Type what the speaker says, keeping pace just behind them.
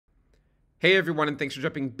Hey everyone, and thanks for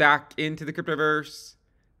jumping back into the Cryptoverse.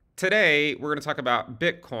 Today, we're going to talk about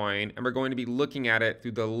Bitcoin, and we're going to be looking at it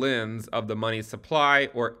through the lens of the money supply,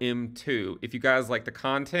 or M2. If you guys like the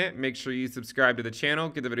content, make sure you subscribe to the channel,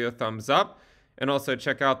 give the video a thumbs up, and also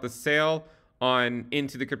check out the sale on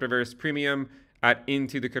Into the Cryptoverse Premium at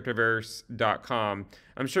intothecryptoverse.com.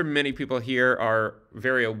 I'm sure many people here are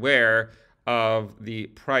very aware of the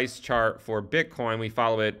price chart for Bitcoin. We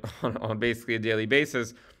follow it on basically a daily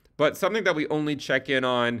basis. But something that we only check in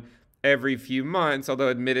on every few months,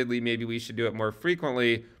 although admittedly maybe we should do it more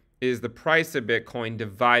frequently, is the price of Bitcoin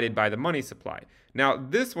divided by the money supply. Now,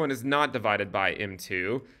 this one is not divided by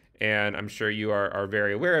M2, and I'm sure you are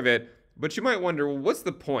very aware of it, but you might wonder, well, what's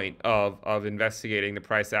the point of investigating the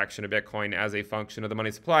price action of Bitcoin as a function of the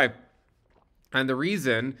money supply? And the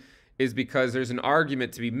reason is because there's an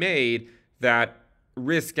argument to be made that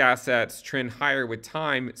risk assets trend higher with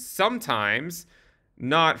time, sometimes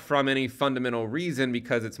not from any fundamental reason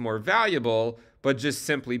because it's more valuable, but just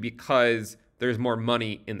simply because there's more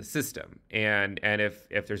money in the system. And if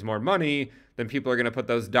there's more money, then people are going to put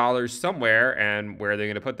those dollars somewhere. And where are they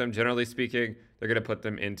going to put them? Generally speaking, they're going to put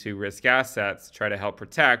them into risk assets to try to help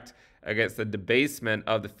protect against the debasement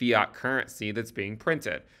of the fiat currency that's being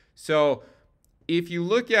printed. So if you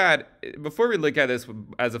look at, before we look at this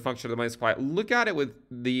as a function of the money supply, look at it with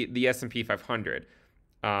the S&P 500.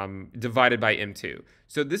 Divided by M2.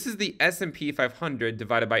 So this is the S&P 500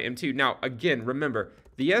 divided by M2. Now, again, remember,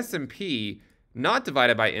 the S&P not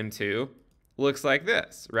divided by M2 looks like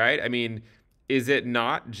this, right? I mean, is it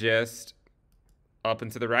not just up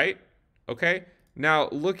and to the right? Okay. Now,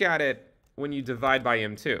 look at it when you divide by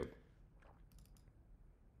M2.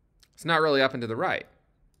 It's not really up and to the right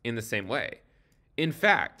in the same way. In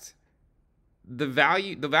fact, the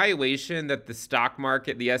valuation that the stock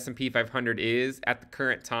market, the S&P 500 is at the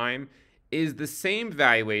current time is the same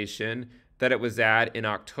valuation that it was at in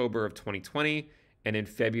October of 2020 and in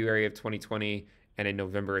February of 2020 and in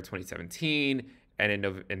November of 2017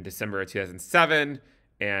 and in December of 2007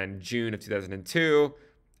 and June of 2002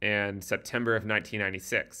 and September of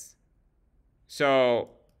 1996. So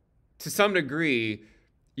to some degree,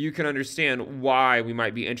 you can understand why we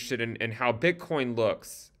might be interested in how Bitcoin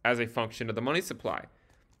looks as a function of the money supply.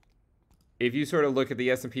 If you sort of look at the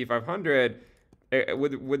S&P 500,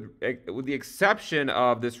 with the exception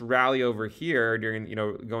of this rally over here during,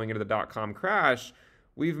 going into the dot-com crash,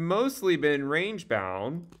 we've mostly been range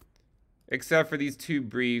bound, except for these two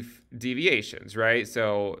brief deviations, right?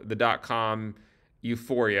 So the dot-com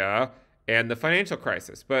euphoria and the financial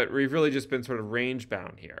crisis, but we've really just been sort of range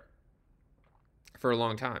bound here for a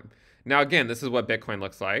long time. Now, again, this is what Bitcoin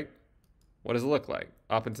looks like. What does it look like?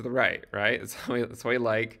 Up and to the right, right? That's how we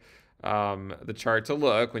like the chart to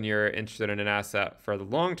look when you're interested in an asset for the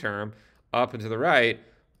long term, up and to the right.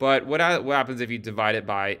 But what happens if you divide it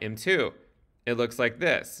by M2? It looks like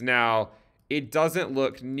this. Now, it doesn't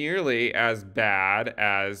look nearly as bad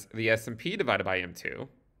as the S&P divided by M2,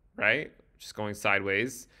 right? Just going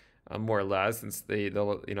sideways, more or less, since the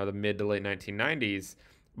mid to late 1990s.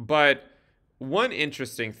 But one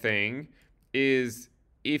interesting thing is,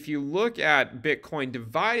 if you look at Bitcoin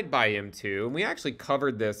divided by M2, and we actually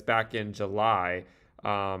covered this back in July,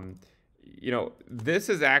 this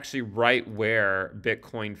is actually right where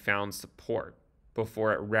Bitcoin found support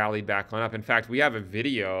before it rallied back on up. In fact, we have a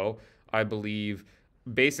video, I believe,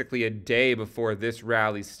 basically a day before this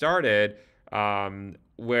rally started,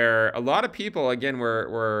 where a lot of people, again,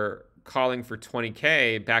 were calling for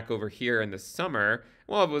 20K back over here in the summer.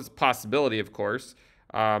 Well, it was a possibility, of course.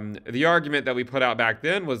 The argument that we put out back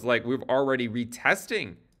then was like, we're already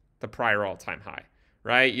retesting the prior all-time high,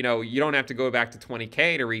 right? You don't have to go back to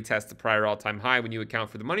 20K to retest the prior all-time high when you account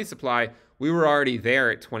for the money supply. We were already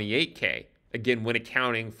there at 28K, again, when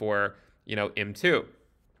accounting for, M2.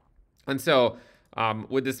 And so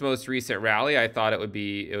with this most recent rally, I thought it would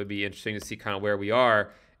be interesting to see kind of where we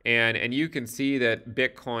are. And you can see that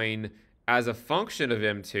Bitcoin, as a function of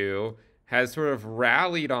M2, has sort of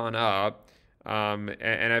rallied on up. And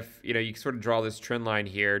if you sort of draw this trend line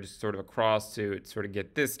here, just sort of across to sort of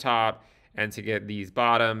get this top and to get these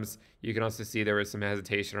bottoms. You can also see there was some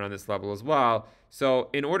hesitation around this level as well. So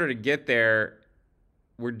in order to get there,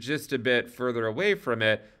 we're just a bit further away from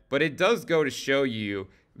it, but it does go to show you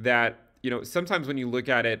that, sometimes when you look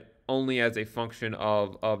at it only as a function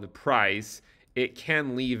of the price, it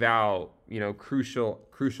can leave out,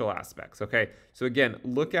 crucial aspects. Okay. So again,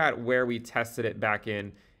 look at where we tested it back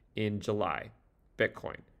in July.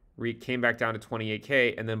 Bitcoin came back down to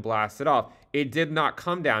 28K and then blasted off. It did not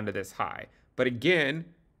come down to this high, but again,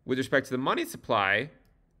 with respect to the money supply,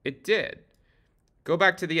 it did. Go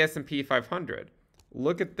back to the S&P 500.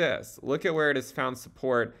 look at this. Look at where it has found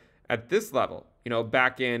support at this level. You know,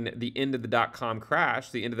 back in the end of the dot-com crash,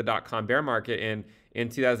 the end of the dot-com bear market in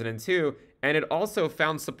 2002, and it also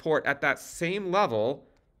found support at that same level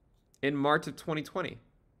in March of 2020.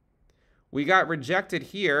 We got rejected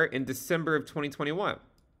here in December of 2021.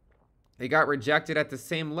 It got rejected at the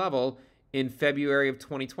same level in February of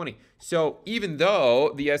 2020. So even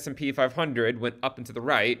though the S&P 500 went up and to the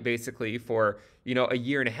right basically for, you know, a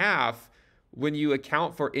year and a half, when you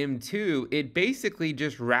account for M2, it basically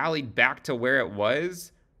just rallied back to where it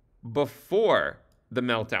was before the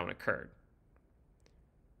meltdown occurred.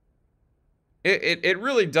 It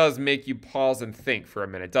really does make you pause and think for a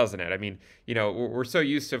minute, doesn't it? I mean, you know, we're so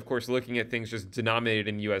used to, of course, looking at things just denominated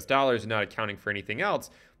in US dollars and not accounting for anything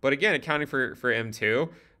else. But again, accounting for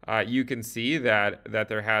M2, you can see that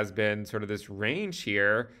there has been sort of this range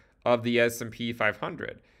here of the S&P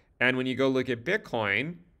 500. And when you go look at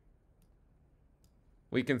Bitcoin,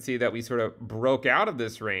 we can see that we sort of broke out of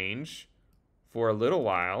this range for a little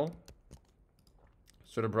while.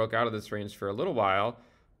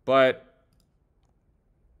 But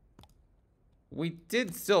we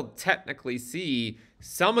did still technically see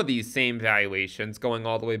some of these same valuations going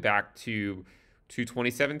all the way back to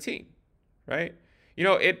 2017, right? You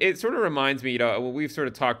know, it sort of reminds me, you know, we've sort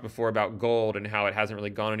of talked before about gold and how it hasn't really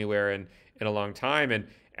gone anywhere in a long time.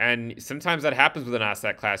 And sometimes that happens with an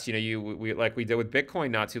asset class. You know, we like we did with Bitcoin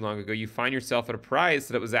not too long ago, you find yourself at a price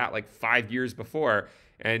that it was at like 5 years before.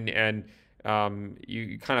 And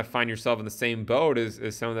you kind of find yourself in the same boat as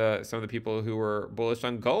some of the people who were bullish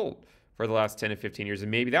on gold for the last 10 to 15 years.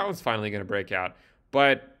 And maybe that one's finally going to break out.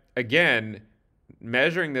 But again,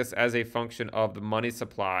 measuring this as a function of the money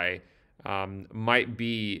supply might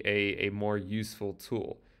be a more useful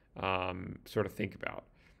tool, sort of think about.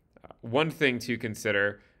 One thing to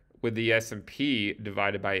consider with the S&P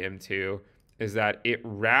divided by M2 is that it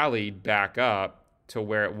rallied back up to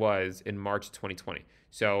where it was in March 2020.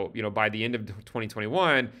 So, you know, by the end of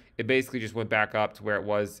 2021, it basically just went back up to where it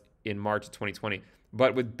was in March of 2020.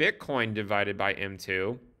 But with Bitcoin divided by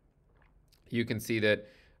M2, you can see that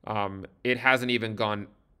it hasn't even gone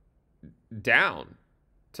down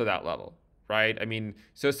to that level, right? I mean,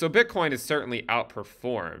 so Bitcoin has certainly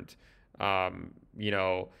outperformed, you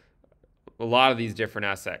know, a lot of these different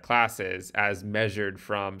asset classes as measured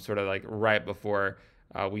from sort of like right before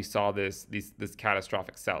we saw this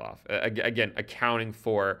catastrophic sell-off. Again, accounting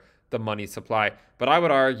for the money supply. But I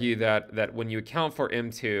would argue that when you account for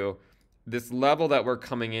M2, this level that we're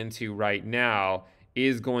coming into right now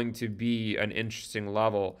is going to be an interesting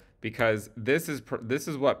level, because this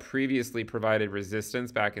is what previously provided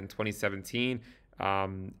resistance back in 2017,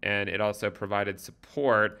 and it also provided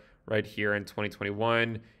support right here in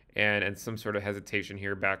 2021, and some sort of hesitation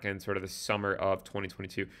here back in sort of the summer of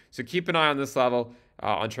 2022. So keep an eye on this level.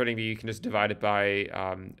 On TradingView, you can just divide it by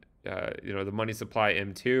you know, the money supply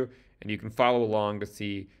M2, and you can follow along to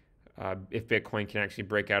see if Bitcoin can actually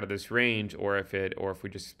break out of this range, or if we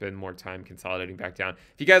just spend more time consolidating back down.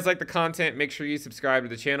 If you guys like the content, make sure you subscribe to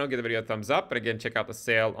the channel, give the video a thumbs up, and again, check out the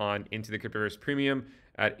sale on Into the Cryptoverse Premium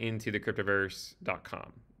at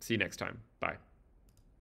intothecryptoverse.com. See you next time. Bye.